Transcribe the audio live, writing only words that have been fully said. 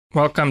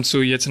Welcome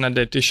to yet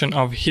another edition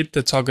of Hit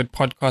the Target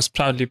podcast,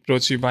 proudly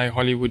brought to you by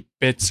Hollywood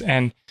Bets,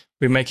 and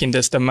we're making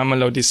this the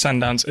Mamelodi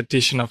Sundowns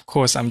edition. Of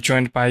course, I'm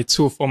joined by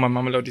two former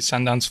Mamelodi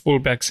Sundowns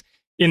fullbacks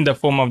in the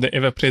form of the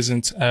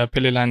ever-present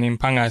Phelelani and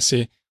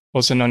Mpangase,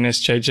 also known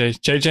as JJ.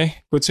 JJ,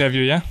 good to have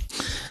you here.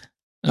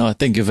 Oh,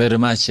 thank you very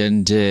much,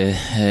 and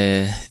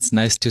it's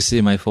nice to see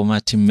my former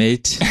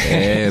teammate,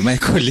 my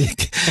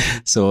colleague.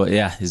 So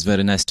yeah, it's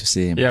very nice to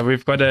see him. Yeah,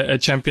 we've got a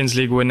Champions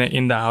League winner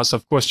in the house.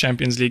 Of course,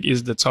 Champions League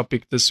is the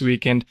topic this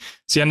weekend.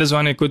 Siyanda,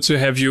 Zwane, good to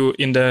have you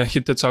in the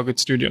Hit the Target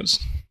studios.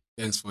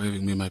 Thanks for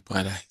having me, my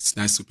brother. It's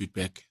nice to be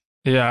back.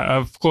 Yeah,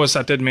 of course,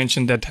 I did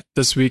mention that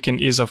this weekend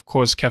is, of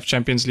course, CAF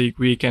Champions League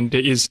weekend. There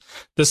is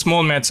the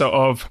small matter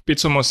of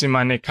Pitso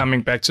Mosimane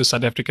coming back to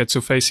South Africa to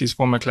face his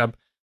former club,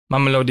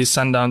 Mamelodi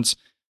Sundowns.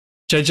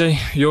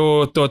 JJ,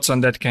 your thoughts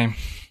on that game?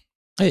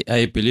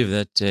 I believe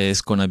that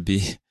it's going to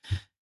be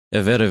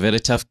a very,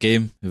 very tough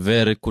game,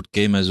 very good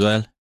game as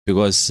well,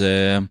 because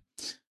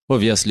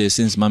obviously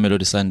since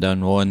Mamelodi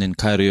Sundowns won in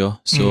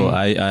Cairo, so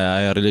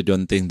I really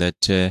don't think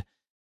that Pitso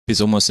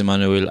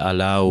Mosimane will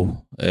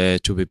allow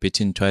to be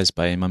beaten twice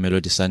by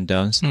Mamelodi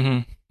Sundowns.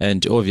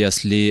 And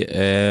obviously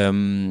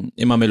in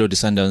Mamelodi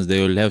Sundowns,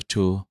 they will have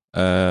to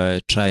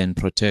try and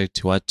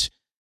protect what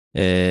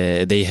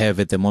they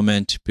have at the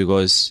moment,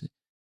 because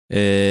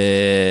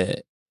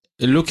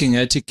looking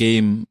at a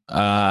game,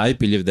 I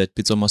believe that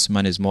Pitso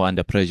Mosimane is more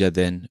under pressure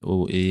than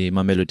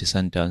Mamelodi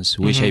Sundowns,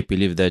 which I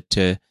believe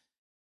that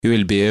he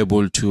will be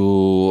able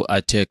to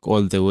attack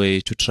all the way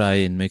to try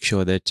and make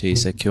sure that he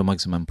secure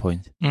maximum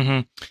point.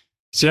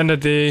 Siyanda,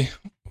 they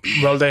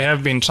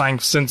have been trying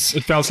since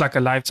it felt like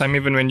a lifetime,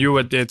 even when you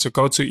were there, to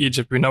go to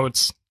Egypt. We know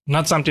it's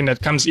not something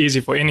that comes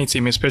easy for any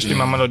team, especially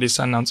Mamelodi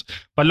Sundowns.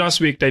 But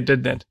last week they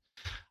did that.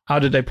 How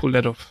did they pull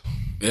that off?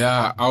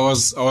 Yeah, I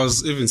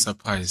was even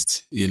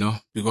surprised,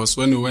 because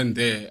when we went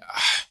there,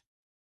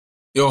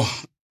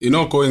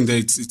 going there,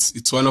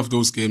 it's one of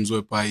those games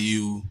whereby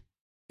you,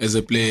 as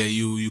a player,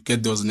 you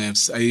get those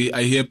nerves.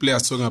 I hear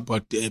players talking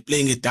about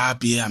playing a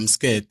derby. I'm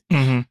scared,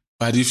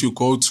 but if you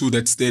go to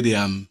that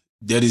stadium,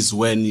 that is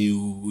when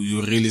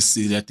you really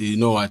see that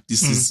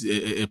this is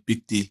a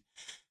big deal.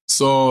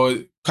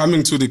 So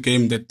coming to the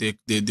game that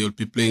they'll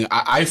be playing,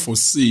 I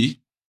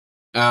foresee.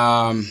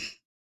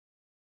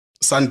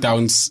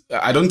 Sundowns,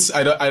 I don't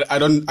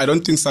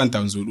think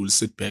Sundowns will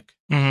sit back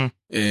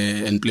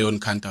and play on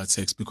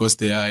counter-attacks, because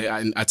they are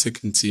an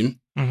attacking team.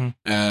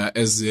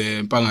 As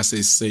Mpangase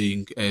is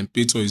saying,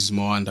 Pitso is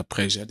more under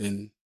pressure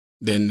than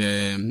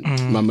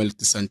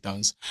Mamelodi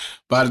Sundowns.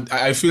 But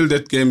I feel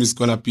that game is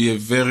going to be a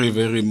very,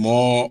 very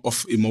more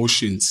of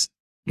emotions.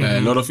 A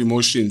lot of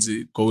emotions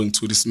going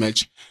to this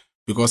match,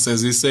 because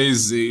as he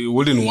says, he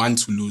wouldn't want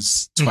to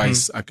lose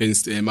twice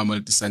against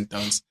Mamelodi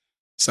Sundowns.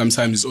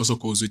 Sometimes it also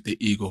goes with the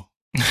ego,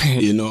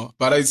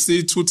 But I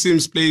see two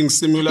teams playing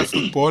similar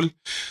football.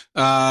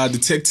 The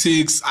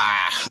tactics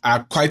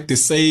are quite the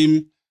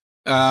same.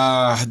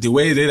 The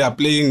way they are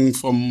playing,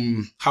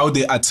 from how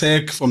they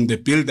attack, from the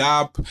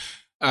build-up,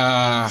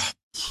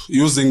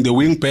 using the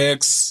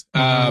wing-backs,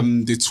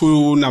 the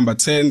two number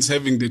 10s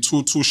having the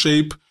 2-2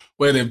 shape,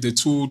 where they have the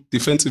two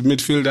defensive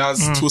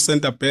midfielders, two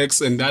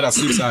centre-backs, and the other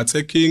six are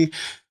attacking,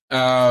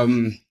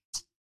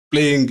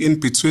 playing in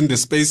between the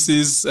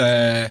spaces.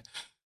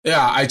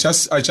 I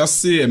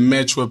just see a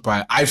match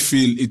whereby I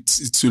feel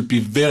it will be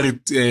very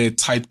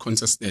tight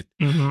contested.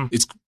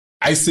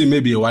 I see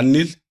maybe a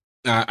 1-0.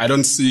 I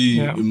don't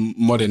see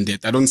more than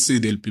that. I don't see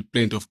there'll be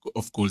plenty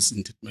of goals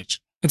in that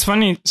match. It's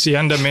funny,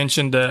 Siyanda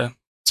mentioned the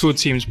two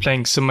teams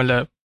playing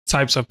similar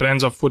types of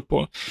brands of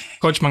football.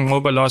 Coach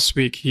Mangoba last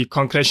week, he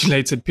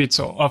congratulated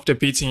Pitso after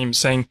beating him,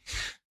 saying,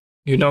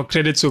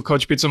 credit to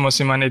Coach Pitso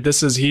Mosimane,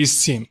 this is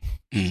his team.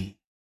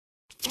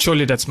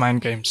 Surely that's mind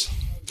games.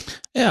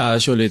 Yeah,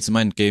 surely it's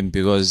mind game,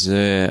 because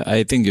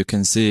I think you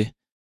can see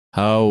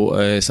how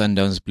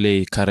Sundowns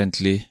play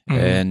currently.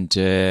 And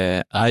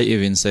I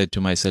even said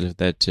to myself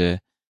that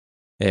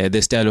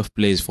the style of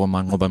play is for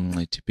Mangoba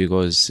Mngqithi,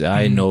 because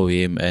I know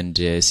him, and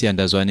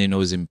Siyanda Zwane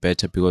knows him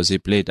better, because he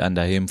played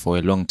under him for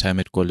a long time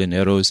at Golden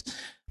Arrows.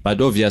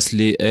 But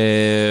obviously,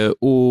 Pitso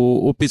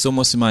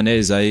Mosimane,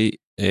 as I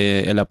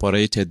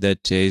elaborated,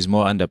 that he's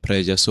more under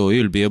pressure, so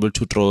he'll be able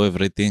to throw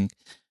everything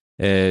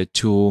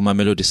to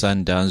Mamelodi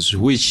Sundowns,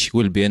 which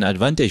will be an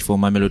advantage for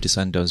Mamelodi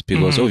Sundowns,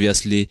 because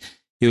obviously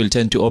he will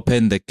tend to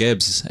open the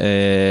gaps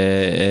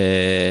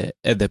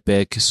at the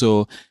back.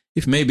 So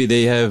if maybe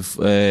they have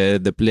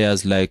the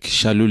players like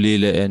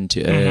Shalulile and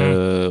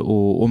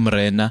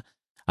Umrena,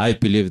 I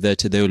believe that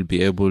they will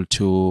be able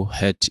to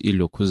hit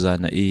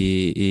Ilokuzana,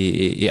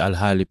 Al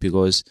Ahly,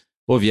 because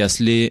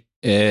obviously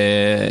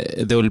they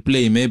will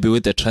play maybe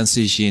with the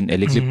transition a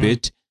little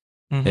bit.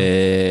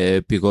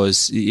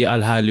 Because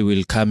Al Ahly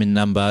will come in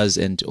numbers,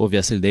 and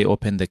obviously they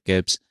open the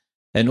gaps.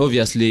 And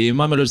obviously,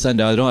 Mamelodi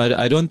Sundowns,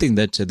 I don't think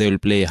that they will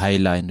play high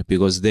line,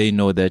 because they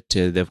know that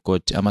they've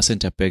got a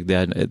centre back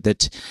there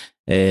that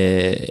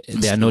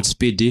they are not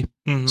speedy.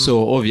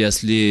 So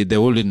obviously, they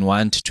wouldn't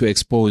want to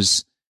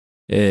expose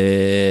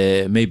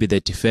maybe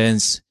the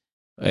defense.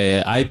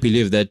 I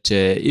believe that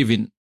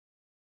even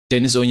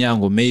Dennis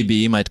Onyango,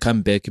 maybe he might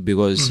come back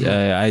because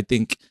I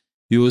think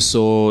you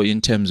saw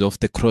in terms of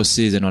the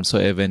crosses and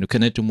whatsoever, and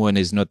Kenneth Mwene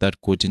is not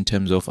that good in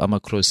terms of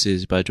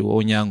crosses, but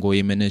Onyango,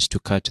 he managed to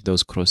cut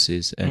those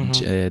crosses and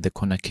the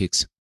corner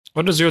kicks.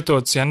 What was your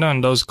thoughts, Siyanda,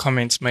 on those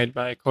comments made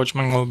by Coach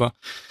Mangolba,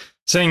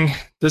 saying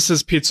this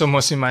is Pitso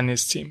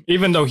Mosimane's team?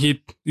 Even though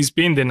he's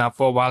been there now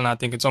for a while now, I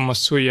think it's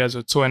almost 2 years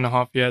or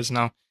 2.5 years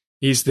now.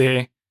 He's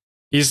there.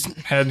 He's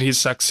had his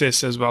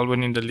success as well,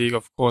 winning the league,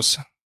 of course.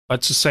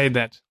 But to say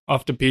that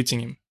after beating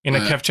him in a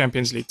CAF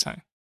Champions League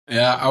tie.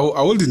 Yeah,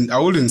 I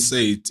wouldn't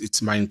say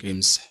it's mind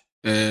games.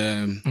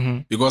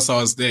 Because I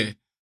was there.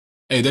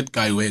 Hey, that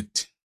guy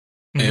worked.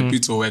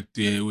 Peter worked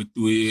with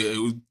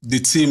the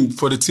team.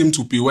 For the team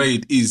to be where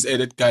it is,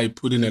 that guy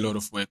put in a lot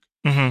of work.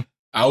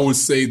 I would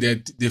say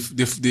that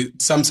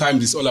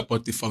sometimes it's all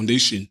about the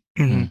foundation.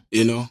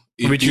 You know,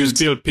 which you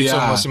built.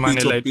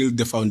 Peter built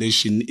the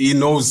foundation. He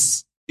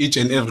knows each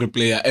and every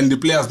player, and the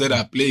players that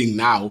are playing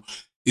now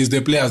is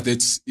the players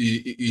that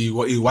he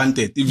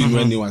wanted even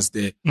when he was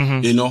there.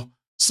 You know,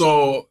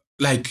 so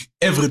like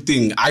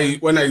everything.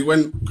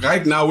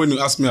 Right now when you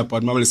ask me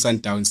about Mamelodi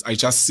Sundowns, I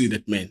just see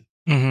that man.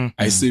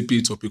 I say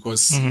Peter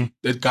because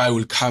that guy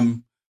will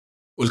come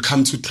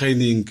to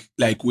training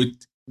like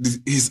with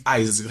his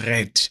eyes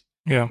red.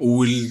 Yeah,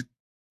 we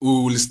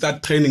will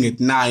start training at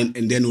 9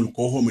 and then we'll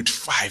go home at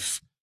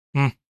 5.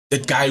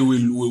 That guy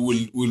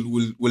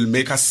will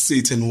make us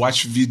sit and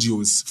watch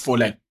videos for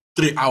like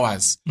 3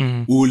 hours.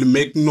 We will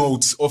make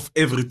notes of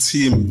every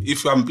team.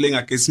 If I'm playing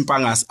against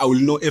Mpangase, I will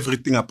know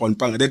everything about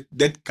Mpangase.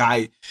 That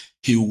guy,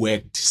 he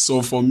worked.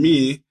 So for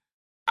me,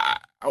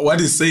 what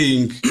he's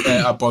saying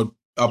about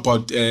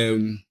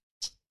Mango,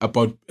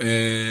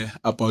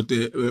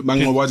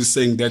 what he's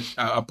saying that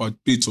about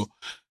Pito,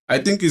 I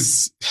think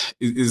is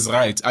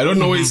right. I don't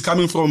know where he's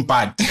coming from,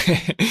 but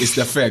it's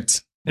the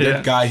fact.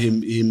 That guy,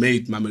 he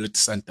made Mamelodi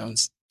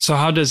Sundowns. So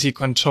how does he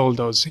control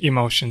those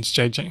emotions,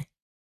 JJ?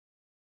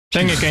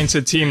 Playing against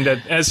a team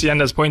that, as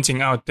Siyanda's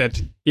pointing out,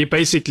 that he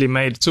basically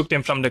took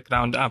them from the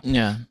ground up.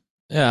 Yeah,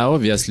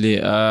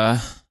 obviously. I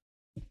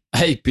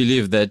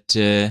believe that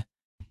the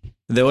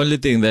only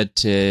thing that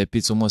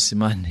Pitso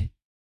Mosimane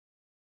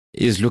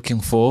is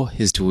looking for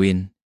is to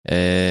win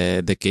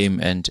the game.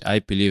 And I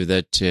believe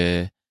that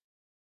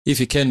if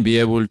he can be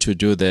able to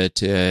do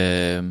that,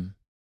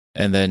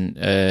 and then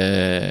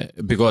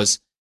because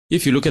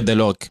if you look at the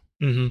log,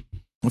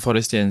 for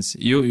instance,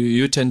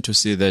 you tend to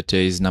see that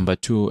he's number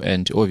 2,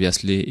 and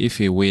obviously if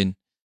he win,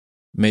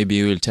 maybe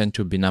he will tend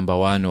to be number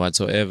 1 or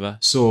whatsoever.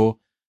 So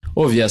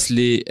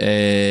obviously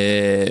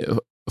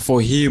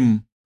for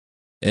him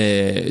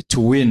to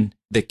win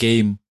the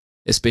game,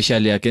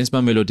 especially against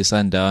Mamelodi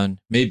Sundowns,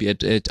 maybe at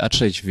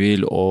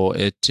Atteridgeville or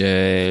at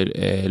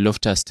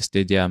Loftus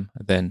Stadium,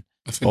 then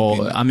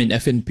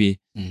FNP,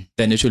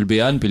 then it will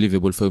be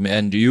unbelievable for me.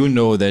 And you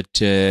know that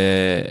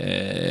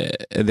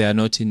they are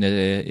not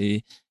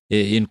in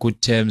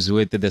good terms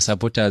with the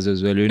supporters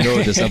as well. You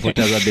know the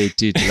supporters what they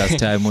did last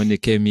time when they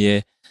came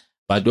here.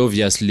 But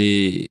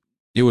obviously,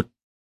 he would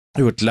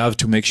love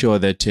to make sure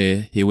that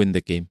he win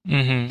the game.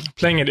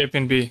 Playing at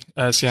FNB,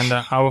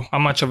 Siyanda, how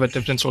much of a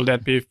difference will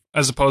that be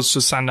as opposed to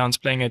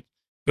Sundowns playing at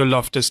your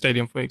Loftus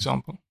Stadium, for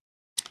example?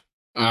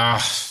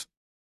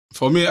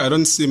 For me, I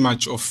don't see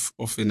much of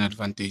an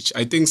advantage.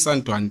 I think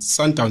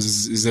Sundowns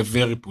is a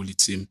very bully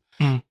team.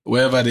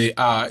 Wherever they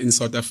are in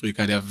South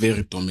Africa, they are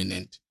very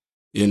dominant.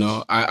 You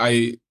know,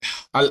 Al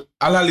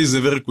Ahly is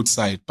a very good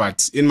side,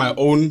 but in my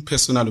own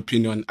personal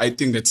opinion, I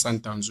think that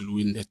Sundowns will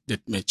win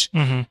that match.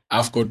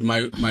 I've got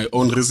my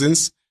own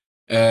reasons,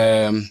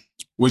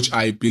 which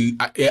I'll be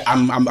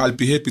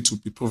happy to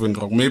be proven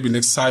wrong. Maybe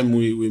next time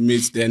we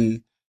meet,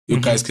 then you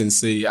guys can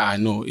say,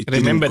 no, it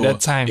remember didn't go.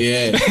 that time.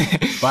 Yeah.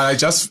 But I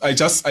just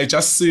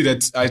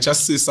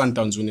see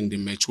Sundowns winning the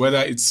match,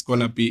 whether it's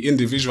gonna be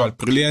individual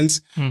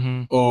brilliance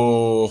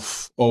or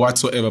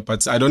whatsoever.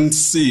 But I don't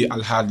see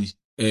Al Ahly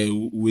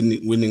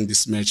winning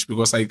this match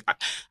because I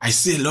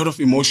see a lot of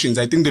emotions.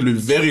 I think they'll be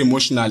very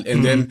emotional,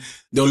 and then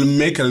they'll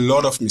make a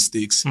lot of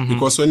mistakes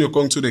because when you're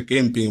going to the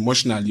game being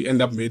emotional, you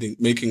end up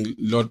making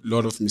a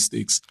lot of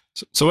mistakes.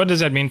 So what does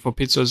that mean for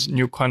Pitso's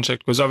new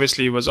contract? Because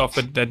obviously he was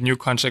offered that new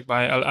contract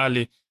by Al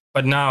Ahly,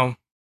 but now,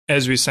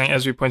 as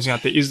we're pointing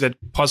out, there is that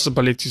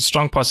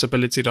strong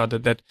possibility rather,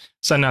 that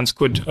Sundowns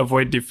could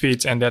avoid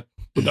defeat, and that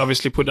would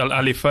obviously put Al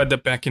Ahly further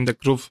back in the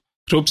group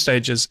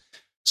stages.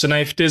 So now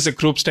if there's a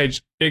group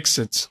stage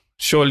exit,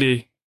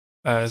 surely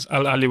Al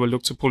Ahly will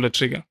look to pull the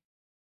trigger.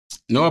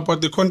 No,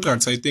 about the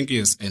contracts, I think he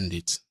has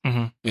ended.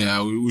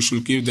 Yeah, we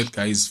should give that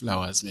guy his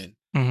flowers, man.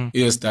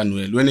 He has done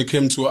well. When he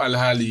came to Al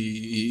Ahly,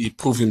 he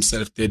proved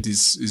himself that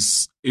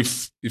is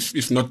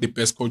if not the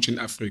best coach in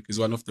Africa, is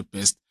one of the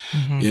best.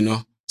 You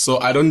know, so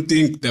I don't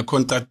think the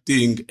contract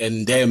thing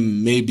and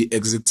them maybe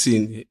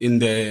exiting in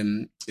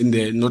the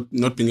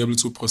not being able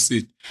to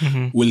proceed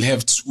will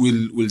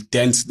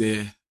dent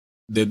the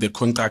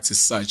contracts as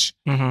such,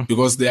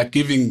 because they are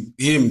giving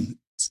him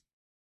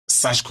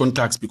such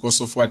contracts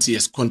because of what he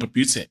has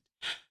contributed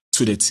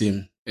to the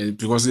team and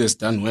because he has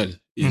done well.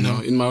 You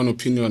know, in my own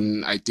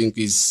opinion, I think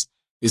he's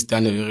he's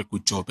done a very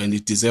good job, and he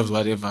deserves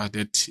whatever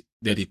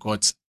that he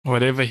got.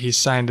 Whatever he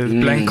signed, a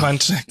blank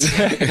contract.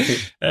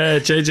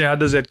 JJ, how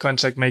does that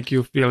contract make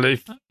you feel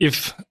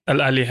if Al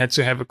Ahly had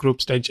to have a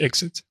group stage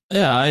exit?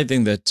 Yeah, I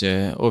think that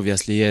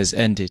obviously he has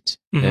ended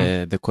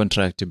the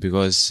contract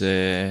because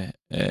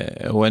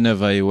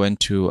whenever he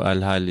went to Al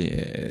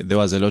Ahly, there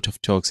was a lot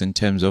of talks in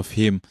terms of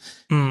him.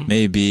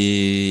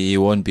 Maybe he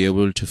won't be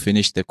able to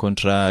finish the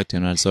contract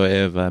and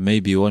whatsoever.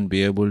 Maybe he won't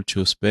be able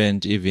to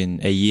spend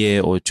even a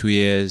year or 2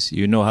 years.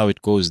 You know how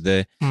it goes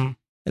there.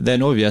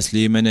 Then obviously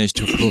he managed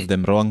to prove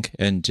them wrong,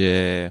 and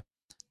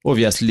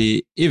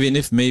obviously even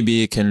if maybe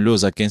he can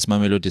lose against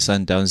Mamelodi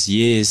Sundowns,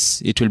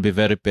 yes, it will be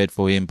very bad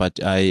for him, but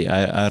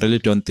I really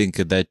don't think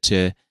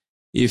that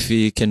if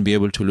he can be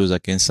able to lose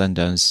against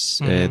Sundowns,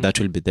 that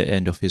will be the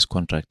end of his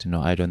contract.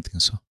 No, I don't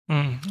think so.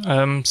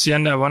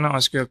 Siyanda, I want to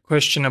ask you a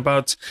question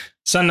about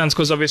Sundowns,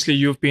 because obviously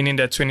you've been in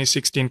that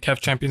 2016 CAF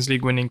Champions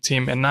League winning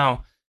team, and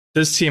now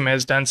this team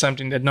has done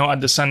something that no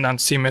other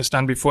Sundowns team has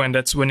done before, and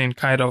that's winning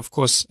Cairo, of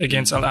course,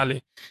 against Al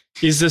Ahly.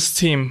 Is this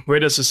team, where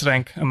does this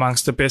rank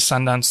amongst the best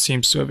Sundowns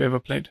teams to have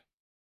ever played?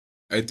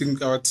 I think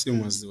our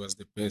team was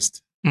the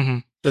best.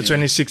 The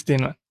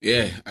 2016 one?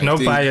 Yeah. No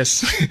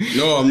bias.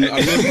 No, I'm not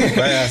being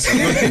biased. I'm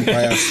not being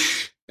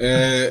biased.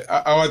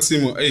 Our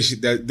team,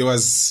 there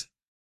was,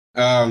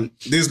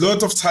 there's a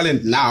lot of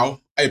talent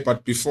now,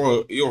 but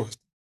before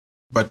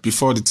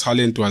the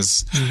talent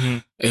was,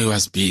 it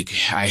was big.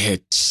 I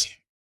had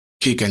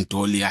Kick and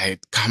Dolly, I had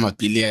Kama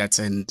Billiards,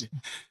 and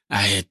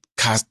I had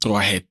Castro,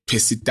 I had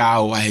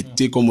Pesitao, I had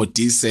Tico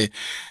Modise,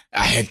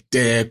 I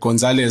had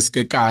Gonzalez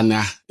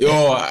Kekana.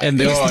 And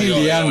they were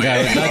still younger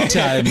at that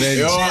time.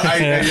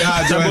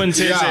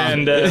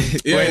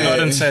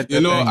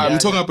 I'm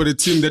talking about a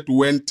team that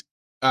went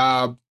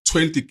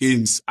 20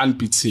 games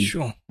unbeaten.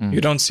 Sure. You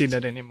don't see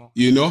that anymore.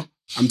 You know,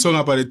 I'm talking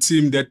about a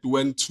team that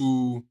went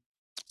to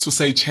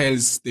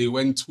Seychelles. They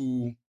went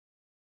to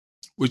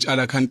which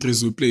other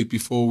countries we played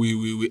before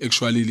we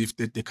actually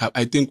lifted the cup.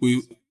 I think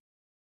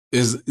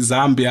there's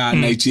Zambia,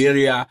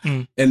 Nigeria,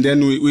 and then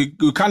we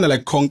kind of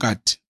like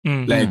conquered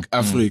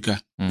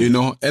Africa, you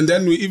know, and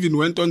then we even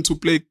went on to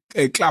play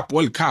a Club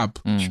World Cup,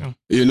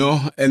 you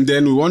know, and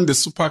then we won the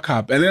Super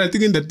Cup, and then I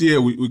think in that year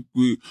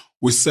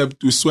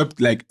we swept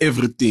like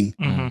everything.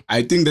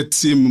 I think the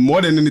team,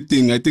 more than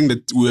anything, I think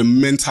that we were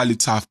mentally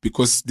tough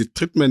because the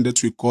treatment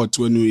that we got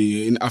when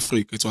we were in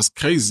Africa, it was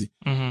crazy,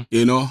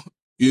 you know.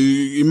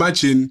 You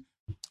imagine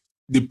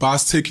the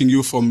bus taking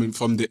you from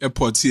the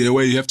airport here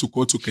where you have to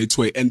go to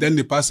Gateway, and then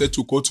the bus had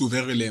to go to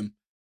Verulam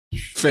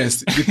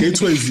first. The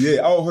Gateway is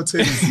here, our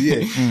hotel is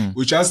here.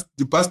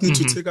 The bus needs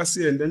to take us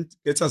here and then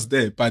get us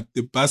there, but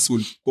the bus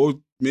will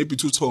go maybe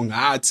to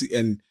Tongati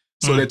and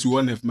so that we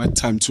won't have much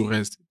time to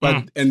rest.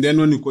 But and then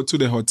when you go to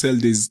the hotel,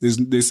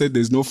 they said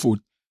there's no food.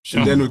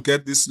 Sure. And then we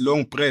get this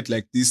long bread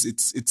like this.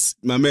 It's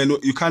my man.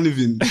 You can't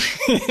even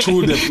you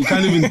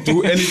can't even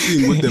do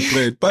anything with the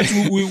bread. But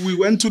we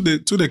went to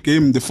the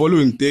game the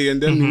following day,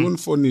 and then we won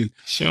 4-0.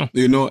 Sure.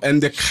 You know,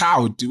 and the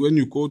crowd when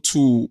you go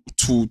to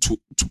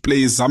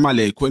play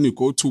Zamalek, when you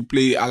go to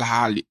play Al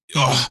Ahly,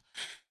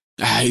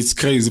 it's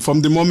crazy.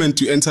 From the moment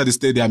you enter the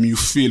stadium, you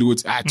feel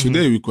what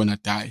today we're gonna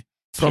die.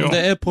 From the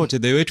airport,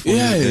 they wait for you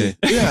there.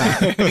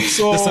 Yeah.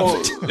 So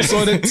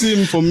the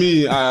team for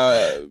me,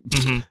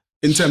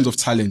 in terms of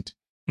talent,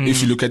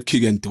 if you look at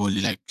Kick and Dolly,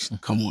 like,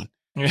 come on.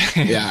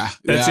 Yeah.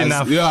 That's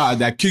enough. Yeah,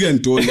 that Kick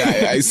and Dolly.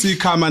 I see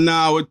Kama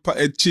now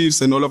at Chiefs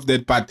and all of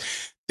that, but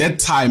that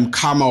time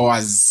Kama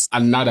was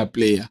another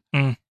player,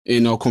 you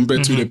know,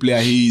 compared to the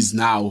player he is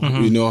now,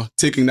 you know,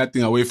 taking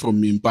nothing away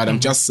from him, but I'm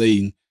just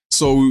saying.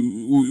 So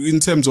in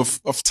terms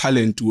of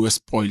talent, we were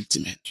spoiled,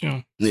 man.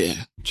 Sure.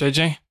 Yeah.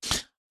 JJ?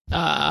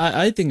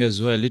 I think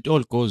as well, it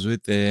all goes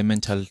with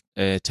mental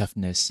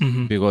toughness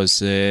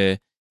because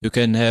you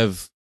can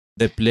have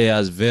the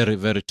players, very,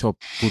 very top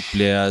good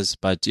players,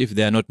 but if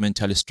they are not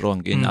mentally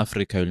strong in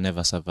Africa, you'll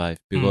never survive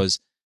because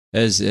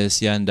as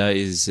Siyanda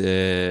is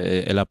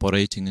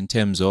elaborating in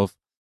terms of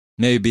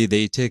maybe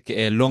they take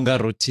a longer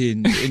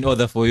routine in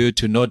order for you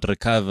to not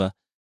recover.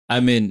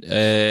 I mean,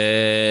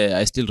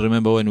 I still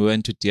remember when we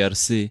went to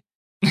TRC,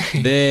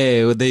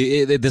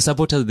 the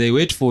supporters, they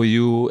wait for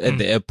you at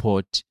the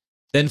airport.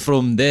 Then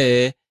from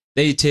there,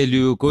 they tell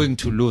you going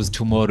to lose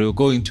tomorrow, you're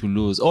going to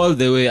lose all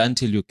the way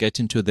until you get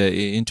into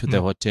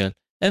the hotel.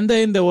 And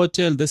then in the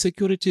hotel, the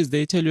securities,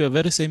 they tell you the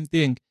very same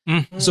thing.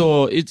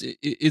 So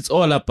it's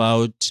all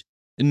about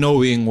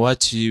knowing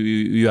what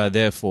you are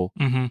there for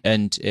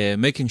and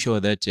making sure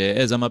that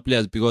as AMA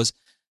players, because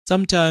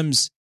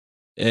sometimes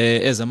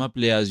as AMA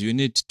players, you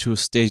need to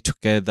stay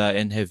together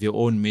and have your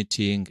own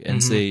meeting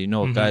and say, you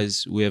know,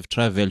 guys, we have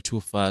traveled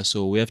too far,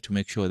 so we have to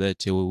make sure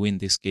that we win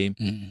this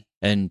game.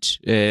 And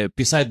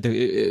beside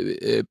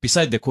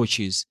the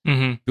coaches,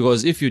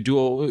 because if you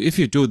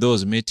do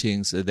those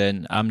meetings,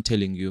 then I'm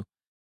telling you,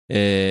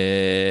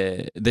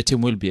 the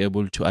team will be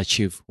able to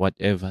achieve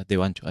whatever they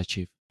want to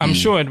achieve. I'm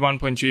sure at one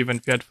point you even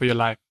feared for your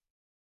life.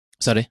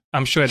 Sorry?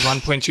 I'm sure at one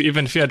point you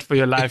even feared for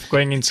your life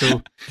going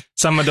into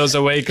some of those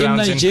away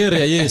grounds. In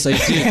Nigeria, yes, I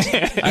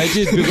did. I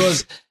did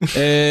because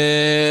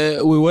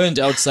we went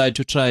outside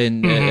to try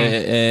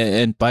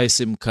and buy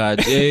SIM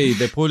card. Hey,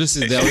 the police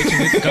is there waiting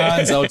with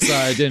guns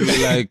outside, and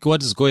we're like,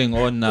 what is going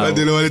on now? I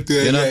didn't want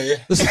to you know?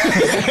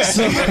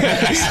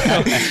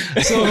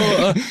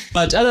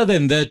 But other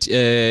than that,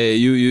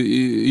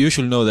 you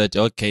should know that,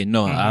 okay,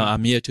 no,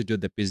 I'm here to do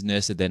the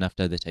business, and then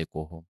after that I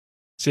go home.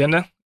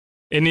 Siyanda,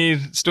 any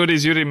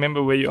stories you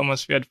remember where you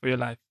almost feared for your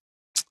life?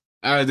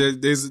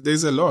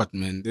 There's a lot,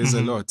 man. There's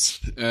a lot.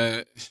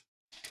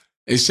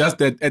 It's just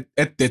that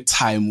at that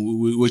time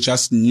we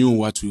just knew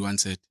what we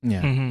wanted.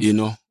 Yeah. You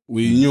know,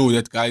 we knew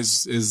that,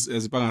 guys, as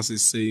Mpangase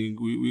is saying,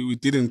 we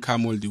didn't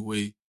come all the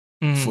way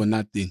for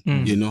nothing.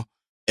 You know,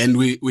 and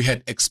we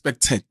had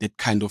expected that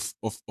kind of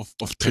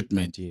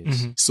treatment.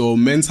 Yes. So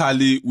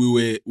mentally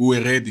we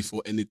were ready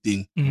for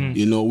anything.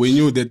 You know, we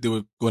knew that they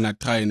were gonna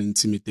try and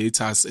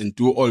intimidate us and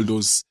do all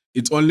those.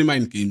 It's only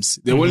mind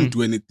games. They won't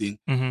do anything.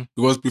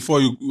 Because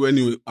before when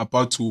you're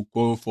about to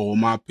go for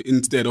warm up,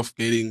 instead of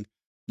getting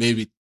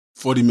maybe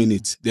 40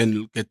 minutes, then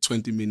you'll get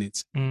 20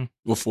 minutes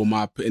of warm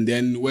up. And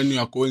then when you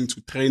are going to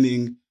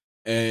training,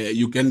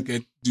 you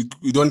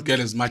don't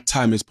get as much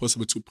time as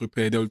possible to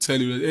prepare. They'll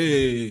tell you,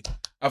 hey,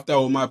 after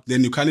warm up,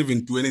 then you can't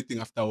even do anything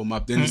after warm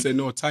up. Then you say,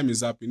 no, time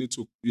is up. You need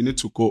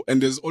to go.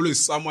 And there's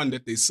always someone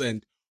that they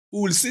send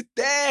who will sit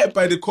there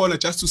by the corner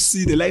just to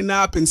see the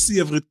lineup and see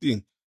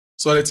everything,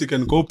 so that you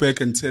can go back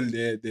and tell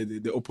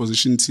the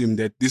opposition team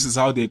that this is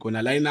how they're going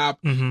to line up,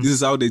 this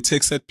is how they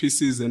take set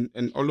pieces and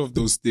all of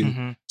those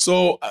things.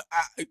 So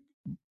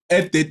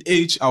at that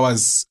age, I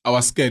was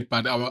scared,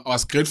 but I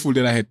was grateful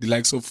that I had the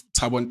likes of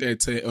Thabo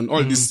Ntete and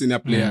all these senior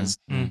players,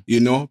 you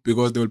know,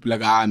 because they will be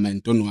like,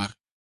 man, don't worry.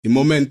 The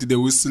moment the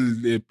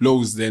whistle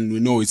blows, then we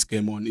know it's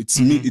game on. It's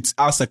me, it's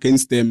us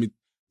against them.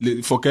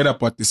 Forget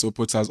about the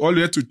supporters. All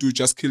you have to do,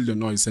 just kill the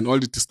noise and all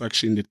the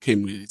distraction that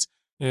came with it.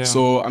 Yeah.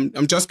 So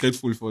I'm just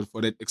grateful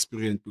for that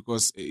experience,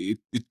 because it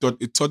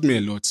taught me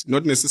a lot,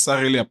 not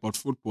necessarily about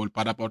football,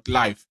 but about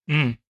life.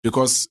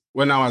 Because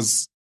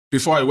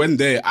before I went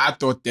there, I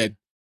thought that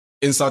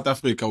in South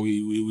Africa,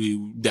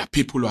 there are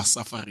people who are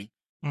suffering.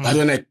 But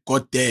when I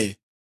got there,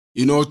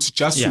 you know,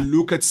 to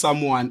look at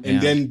someone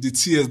and then the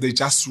tears, they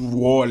just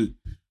roll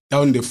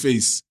down the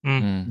face.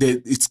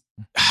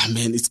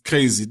 It's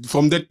crazy.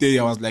 From that day,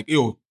 I was like,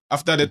 yo,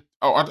 after the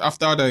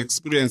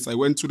experience, I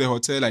went to the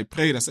hotel, I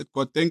prayed, I said,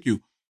 God, thank you.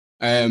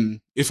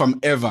 If I'm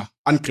ever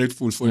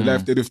ungrateful for the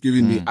life that they've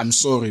given me, I'm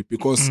sorry,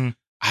 because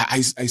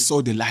I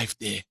saw the life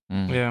there.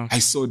 I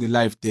saw the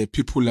life there.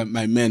 People like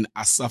my men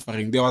are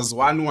suffering. There was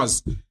one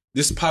was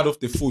this part of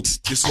the foot,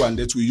 this one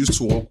that we used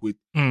to walk with.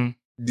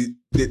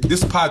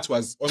 This part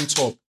was on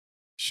top.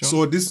 Sure.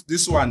 So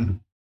this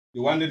one,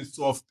 the one that is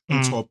soft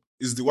on top,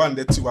 is the one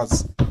that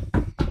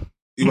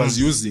he was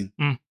using.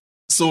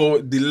 So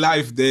the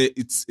life there,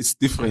 it's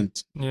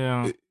different.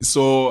 Yeah.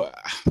 So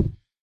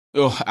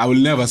I will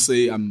never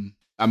say I'm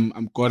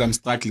God, I'm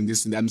struggling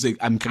this and that. I'm saying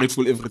I'm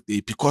grateful every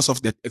day because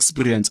of that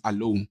experience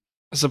alone.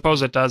 I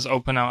suppose it does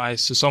open our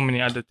eyes to so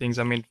many other things.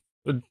 I mean,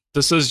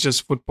 this is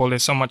just football.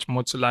 There's so much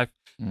more to life.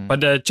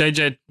 But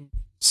JJ,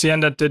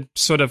 Siyanda did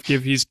sort of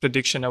give his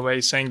prediction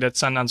away, saying that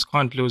Sundowns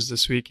can't lose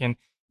this weekend.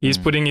 He's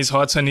putting his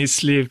heart on his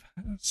sleeve.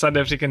 South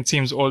African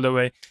teams all the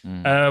way.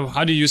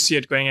 How do you see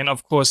it going? And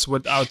of course,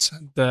 without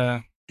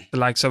the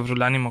likes of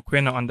Phelelani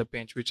Mokoena on the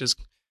bench, which is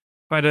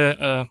quite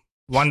a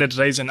one that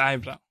raised an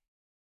eyebrow.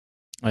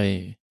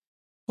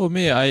 For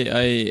me,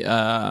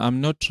 I'm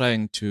not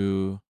trying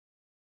to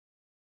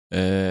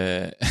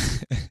to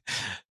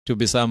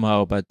be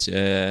somehow, but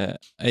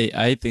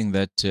I think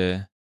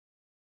that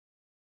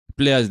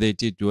players, they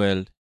did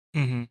well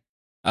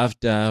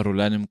after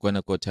Phelelani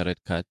Mokoena got a red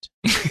card.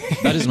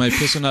 That is my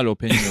personal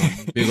opinion,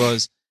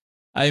 because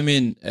I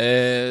mean,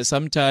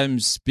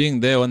 sometimes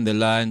being there on the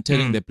line,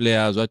 telling the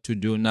players what to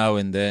do now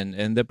and then,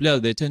 and the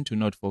players, they tend to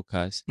not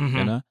focus,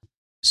 you know.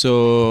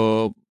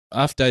 So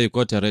after you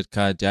got a red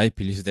card, I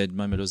believe that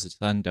Mamelodi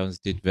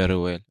Sundowns did very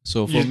well.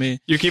 So for me,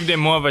 you give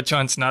them more of a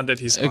chance now that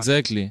he's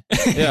exactly.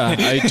 Yeah,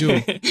 I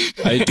do,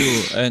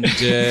 and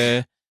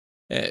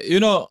you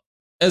know,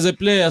 as a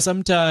player,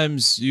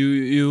 sometimes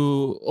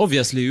you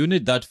obviously you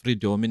need that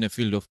freedom in a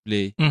field of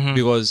play,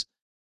 because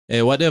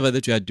whatever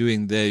that you are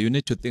doing there, you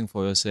need to think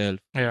for yourself.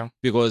 Yeah.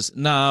 Because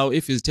now,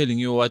 if he's telling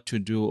you what to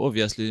do,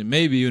 obviously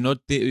maybe you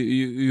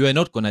are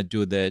not gonna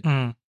do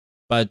that.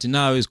 But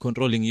now he's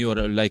controlling you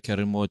like a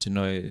remote. You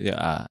know,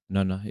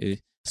 no,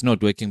 it's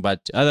not working.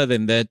 But other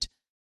than that,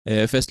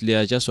 firstly,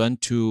 I just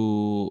want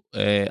to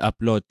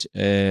applaud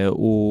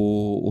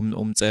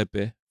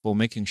Umtsepe for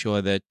making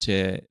sure that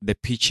the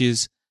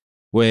pitches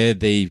where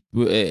they,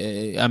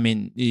 I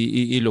mean,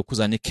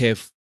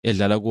 CAF,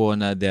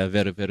 they are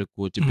very, very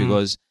good.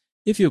 Because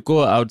if you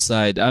go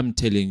outside, I'm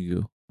telling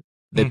you,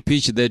 the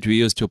pitch that we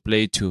used to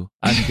play to,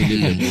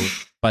 unbelievable.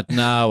 But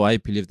now I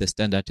believe the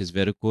standard is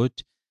very good.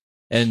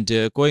 And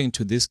going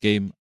to this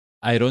game,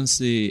 I don't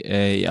see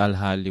Al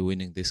Ahly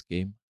winning this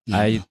game.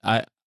 I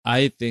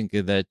think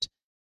that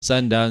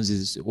Sundowns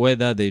is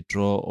whether they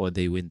draw or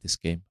they win this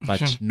game,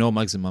 but no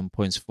maximum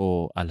points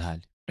for Al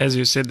Ahly. As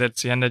you said, that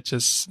Siyanda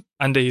just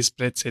under his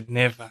plate said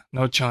never,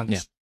 no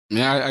chance.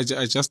 Yeah, I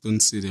just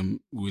don't see them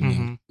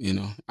winning. You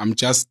know, I'm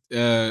just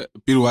a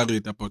bit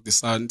worried about the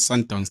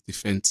Sundowns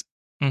defense.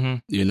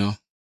 You know,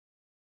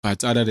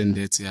 but other than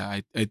that,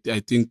 I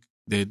think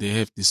they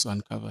have this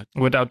one covered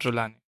without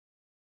Phelelani.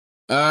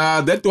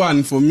 That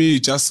one for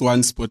me just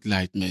one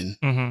spotlight, man.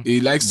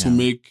 He likes to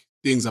make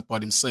things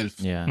about himself.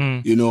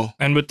 You know,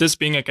 and with this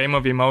being a game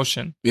of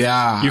emotion,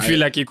 you feel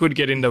like he could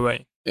get in the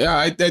way. Yeah,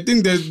 I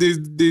think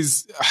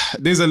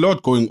there's a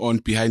lot going on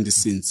behind the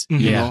scenes.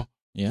 You know.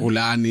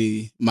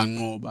 Phelelani,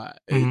 Mangoba.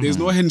 There's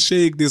no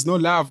handshake, there's no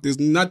love, there's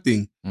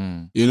nothing.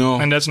 You know.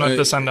 And that's not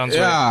the Sundowns way.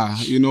 Yeah,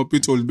 you know,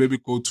 people will maybe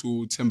go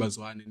to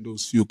Zwane and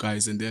those few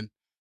guys, and then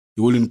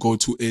he wouldn't go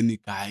to any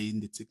guy in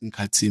the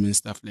technical team and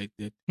stuff like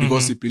that.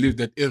 Because he believed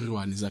that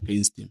everyone is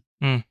against him.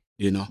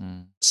 You know.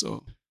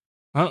 So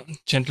well,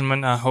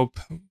 gentlemen, I hope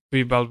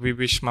we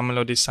wish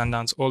Mamelodi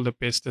Sundowns all the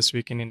best this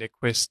weekend in their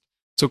quest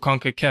to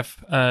conquer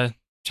CAF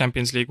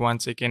Champions League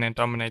once again and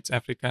dominate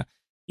Africa.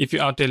 If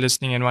you're out there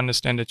listening and want to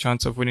stand a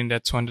chance of winning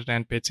that 200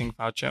 Rand betting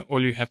voucher,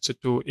 all you have to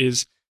do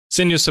is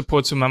send your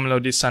support to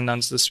Mamelodi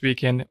Sundowns this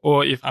weekend.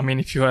 Or if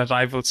you're a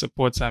rival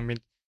supporter,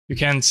 you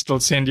can still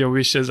send your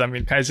wishes.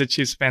 Kaizer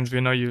Chiefs fans,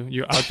 we know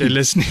you're out there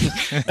listening.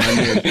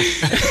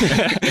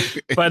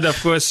 But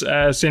of course,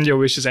 send your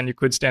wishes and you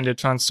could stand a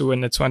chance to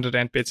win the 200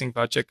 Rand betting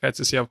voucher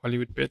courtesy of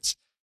Hollywood Bets.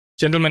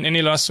 Gentlemen,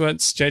 any last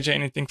words? JJ,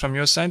 anything from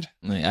your side?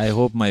 I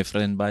hope my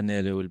friend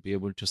Banele will be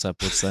able to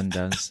support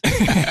Sundowns.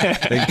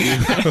 Thank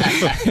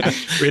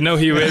you. We know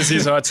he wears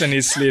his heart on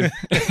his sleeve.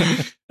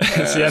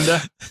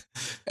 Siyanda?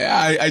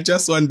 I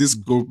just want this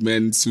group,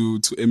 man, to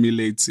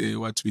emulate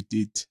what we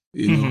did.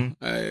 You know,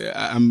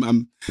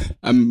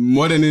 I'm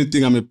more than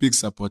anything, I'm a big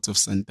supporter of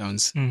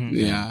Sundowns.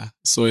 Yeah,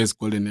 so is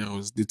Golden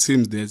Arrows. The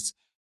teams that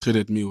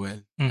treated me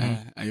well.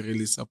 I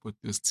really support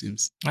those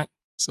teams. Right.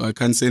 So I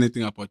can't say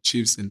anything about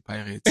Chiefs and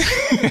Pirates.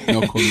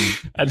 No comment.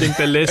 I think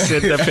the less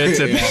said, the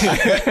better.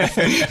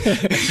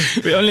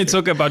 We only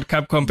talk about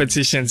cup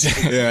competitions.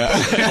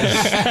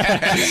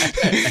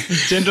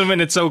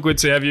 Gentlemen, it's so good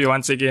to have you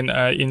once again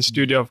in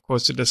studio, of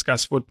course, to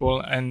discuss football.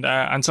 And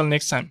until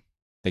next time.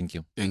 Thank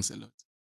you. Thanks a lot.